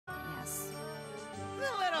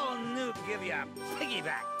give you a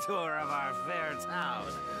piggyback tour of our fair town.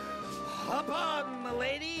 Hop on,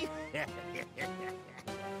 milady!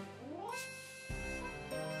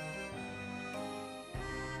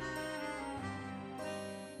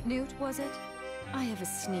 Newt, was it? I have a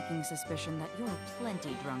sneaking suspicion that you're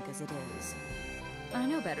plenty drunk as it is. I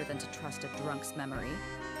know better than to trust a drunk's memory.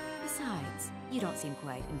 Besides, you don't seem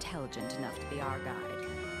quite intelligent enough to be our guide.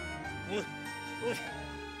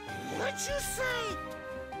 What'd you say?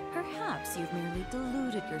 Perhaps you've merely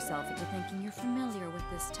deluded yourself into thinking you're familiar with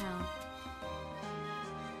this town.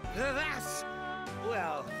 That's...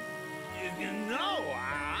 well,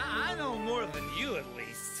 I know more than you at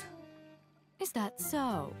least. Is that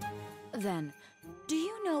so? Then, do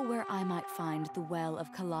you know where I might find the Well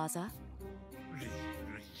of Kalaza?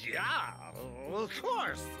 Yeah, of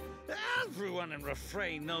course. Everyone in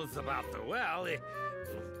Refrain knows about the well.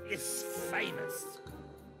 It's famous.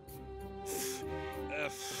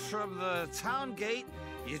 From the town gate,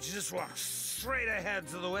 you just walk straight ahead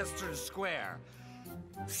to the western square.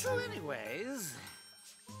 So anyways...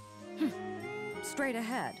 Straight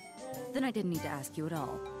ahead. Then I didn't need to ask you at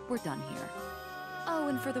all. We're done here. Oh,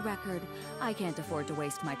 and for the record, I can't afford to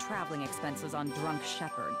waste my traveling expenses on drunk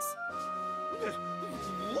shepherds.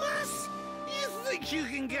 What? You think you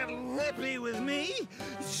can get lippy with me?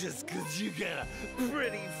 Just 'cause you got a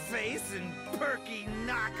pretty face and perky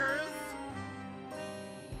knockers?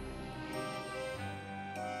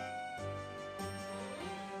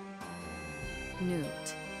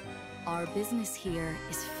 Newt, our business here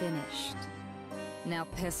is finished. Now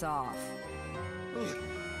piss off.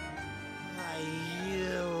 Why,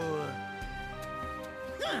 you...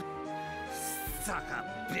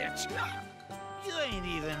 Suck-up bitch. You ain't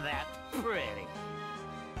even that pretty.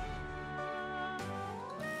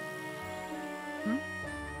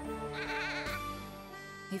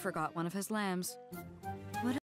 He forgot one of his lambs.